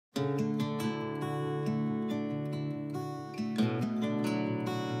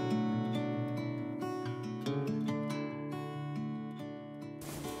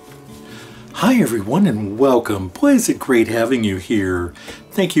Hi everyone and welcome. Boy, is it great having you here.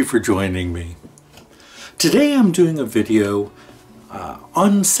 Thank you for joining me. Today I'm doing a video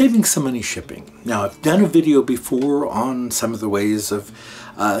on saving some money shipping. Now I've done a video before on some of the ways of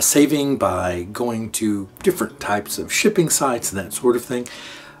saving by going to different types of shipping sites and that sort of thing.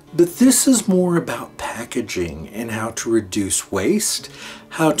 But this is more about packaging and how to reduce waste,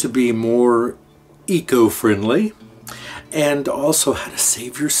 how to be more eco-friendly, and also how to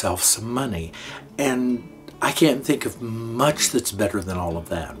save yourself some money. And I can't think of much that's better than all of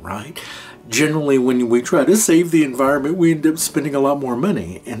that, right? Generally, when we try to save the environment, we end up spending a lot more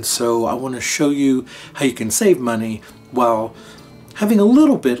money. And so I want to show you how you can save money while having a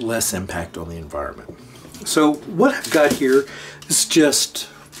little bit less impact on the environment. So what I've got here is just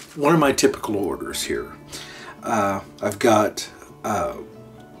one of my typical orders here. I've got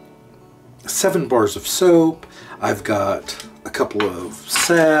 7 bars of soap. I've got a couple of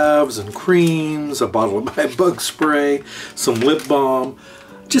salves and creams, a bottle of my bug spray, some lip balm,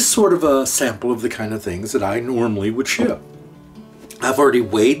 just sort of a sample of the kind of things that I normally would ship. I've already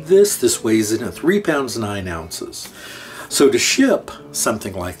weighed this. This weighs in at 3 pounds 9 ounces. So to ship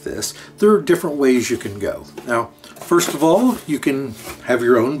something like this, there are different ways you can go. Now, first of all, you can have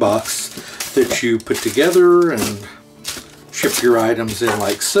your own box that you put together and ship your items in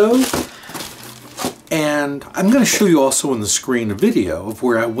like so. And I'm going to show you also on the screen a video of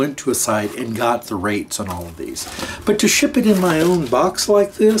where I went to a site and got the rates on all of these. But to ship it in my own box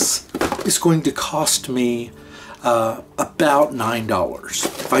like this is going to cost me about $9.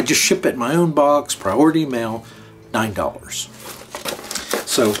 If I just ship it in my own box, priority mail, $9.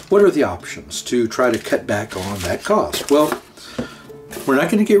 So what are the options to try to cut back on that cost? Well, we're not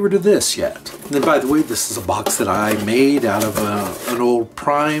going to get rid of this yet. And then, by the way, this is a box that I made out of an old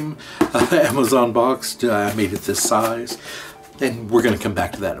Prime Amazon box. I made it this size. And we're going to come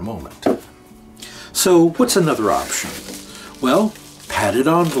back to that in a moment. So what's another option? Well, padded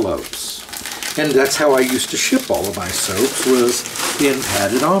envelopes. And that's how I used to ship all of my soaps, was in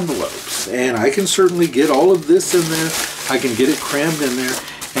padded envelopes. And I can certainly get all of this in there. I can get it crammed in there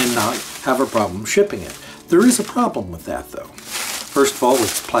and not have a problem shipping it. There is a problem with that, though. First of all,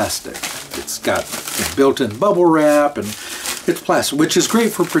 it's plastic. It's got built-in bubble wrap, and it's plastic, which is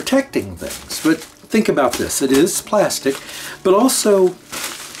great for protecting things. But think about this. It is plastic, but also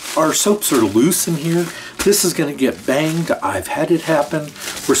our soaps are loose in here. This is going to get banged. I've had it happen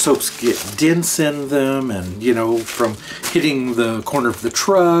where soaps get dents in them, and, you know, from hitting the corner of the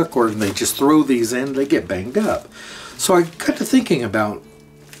truck, or they just throw these in, they get banged up. So I got to thinking about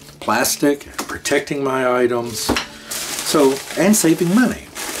plastic, protecting my items, and saving money.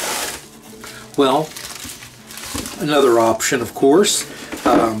 Well, another option, of course,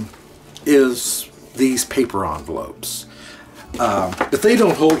 is these paper envelopes. But they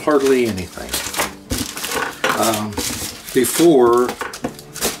don't hold hardly anything. Before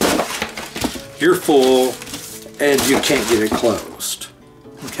you're full and you can't get it closed.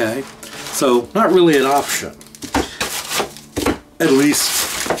 Okay? So, not really an option. At least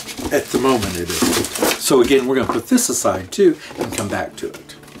at the moment it isn't. So again, we're going to put this aside too and come back to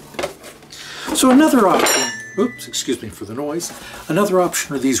it. So another option, oops, excuse me for the noise. Another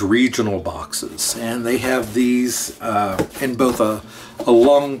option are these regional boxes. And they have these in both a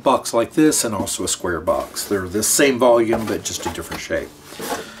long box like this and also a square box. They're the same volume but just a different shape.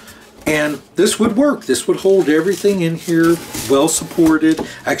 And this would work. This would hold everything in here, well supported,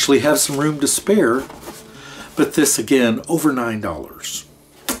 actually have some room to spare. But this again, over $9.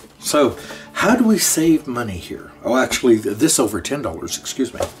 So how do we save money here? Oh, actually, this over $10,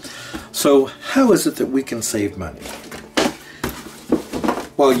 excuse me. So how is it that we can save money?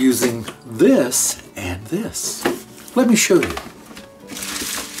 While using this and this. Let me show you.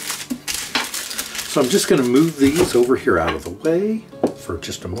 So I'm just going to move these over here out of the way for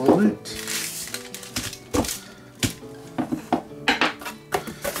just a moment.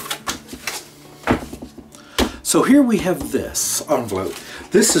 So here we have this envelope.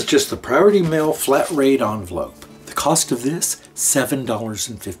 This is just the priority mail flat rate envelope. The cost of this,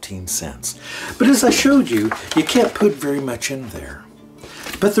 $7.15. But as I showed you, you can't put very much in there.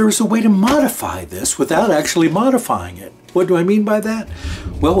 But there is a way to modify this without actually modifying it. What do I mean by that?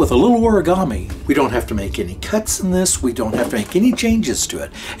 Well, with a little origami, we don't have to make any cuts in this. We don't have to make any changes to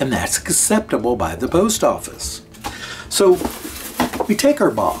it. And that's acceptable by the post office. So we take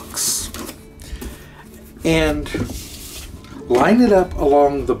our box and line it up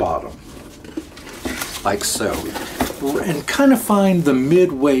along the bottom, like so, and kind of find the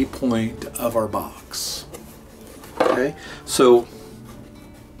midway point of our box. Okay, so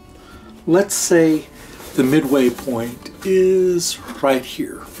let's say the midway point is right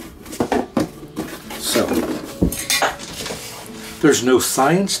here. So, there's no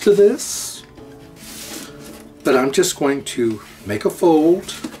science to this, but I'm just going to make a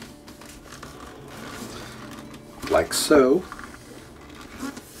fold, like so.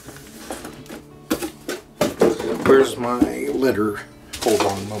 Where's my letter? Hold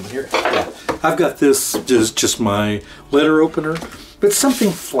on a moment here. Yeah, I've got this just my letter opener, but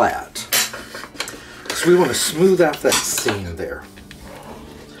something flat. So we want to smooth out that seam there.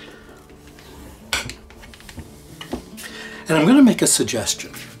 And I'm going to make a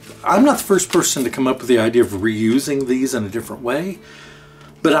suggestion. I'm not the first person to come up with the idea of reusing these in a different way,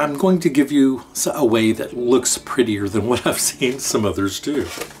 but I'm going to give you a way that looks prettier than what I've seen some others do.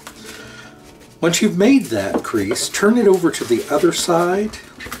 Once you've made that crease, turn it over to the other side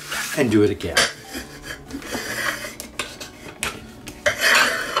and do it again.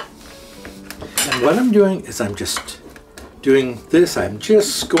 And what I'm doing is I'm just doing this. I'm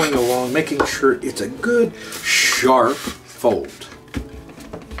just going along, making sure it's a good, sharp fold.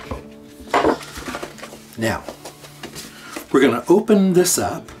 Now, we're going to open this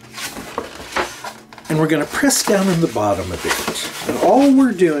up and we're going to press down in the bottom a bit. And all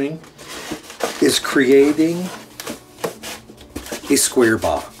we're doing is creating a square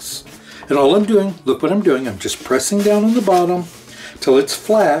box. And all I'm doing, look what I'm doing, I'm just pressing down on the bottom till it's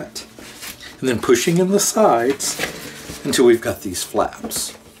flat and then pushing in the sides until we've got these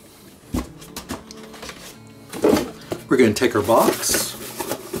flaps. We're going to take our box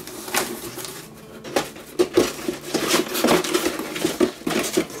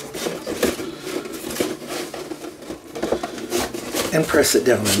and press it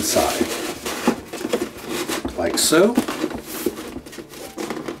down inside, like so.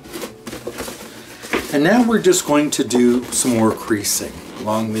 And now we're just going to do some more creasing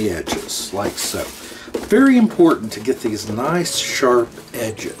along the edges, like so. Very important to get these nice sharp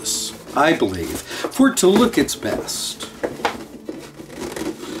edges, I believe, for it to look its best.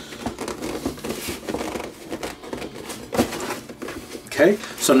 Okay,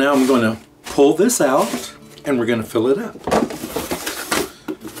 so now I'm going to pull this out and we're going to fill it up.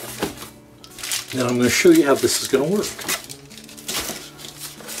 Then I'm going to show you how this is going to work.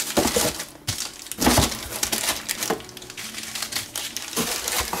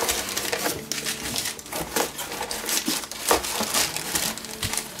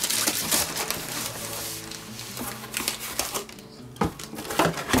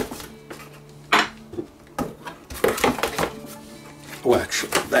 Oh, actually,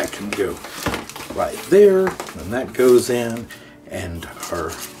 that can go right there, and that goes in, and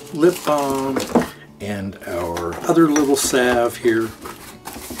our lip balm, and our other little salve here.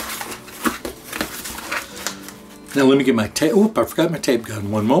 Now let me get my tape. Oop, I forgot my tape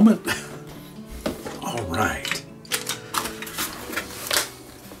gun. One moment. All right.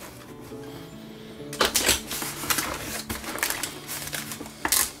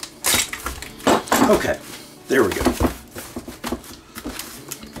 Okay, there we go.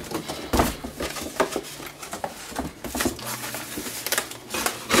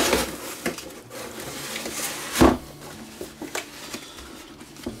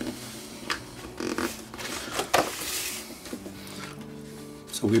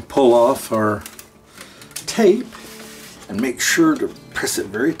 So we pull off our tape and make sure to press it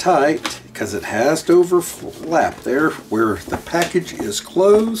very tight because it has to overlap there where the package is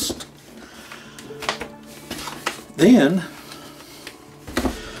closed. Then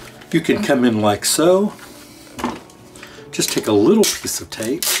you can come in like so. Just take a little piece of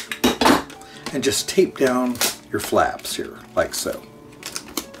tape and just tape down your flaps here like so.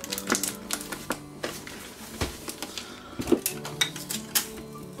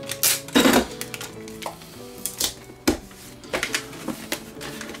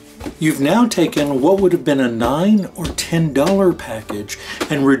 You've now taken what would have been a $9 or $10 package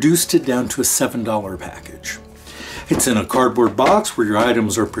and reduced it down to a $7 package. It's in a cardboard box where your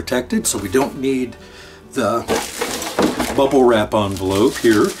items are protected, so we don't need the bubble wrap envelope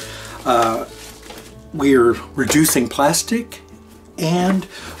here. We are reducing plastic and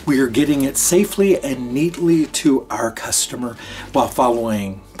we are getting it safely and neatly to our customer while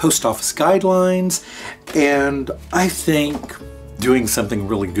following post office guidelines, and I think doing something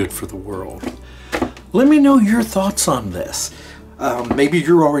really good for the world. Let me know your thoughts on this. Maybe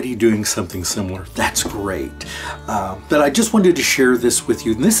you're already doing something similar. That's great. But I just wanted to share this with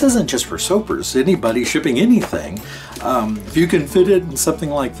you. And this isn't just for soapers. Anybody shipping anything. If you can fit it in something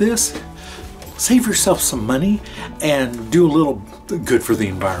like this, save yourself some money and do a little good for the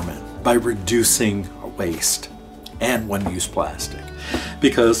environment by reducing waste and one-use plastic.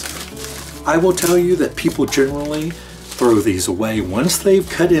 Because I will tell you that people generally throw these away once they've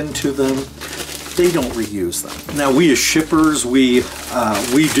cut into them they don't reuse them. Now we as shippers,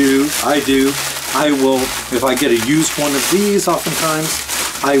 I will, if I get a used one of these,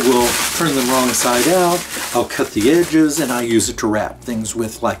 oftentimes I will turn them wrong side out, I'll cut the edges, and I use it to wrap things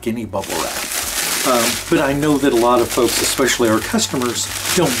with like any bubble wrap. But I know that a lot of folks, especially our customers,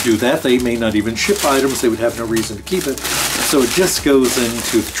 don't do that. They may not even ship items. They would have no reason to keep it. So it just goes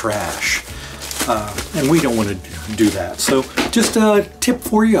into the trash. And we don't want to do that. So just a tip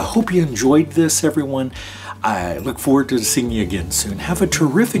for you. I hope you enjoyed this, everyone. I look forward to seeing you again soon. Have a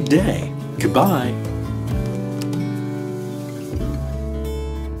terrific day. Goodbye.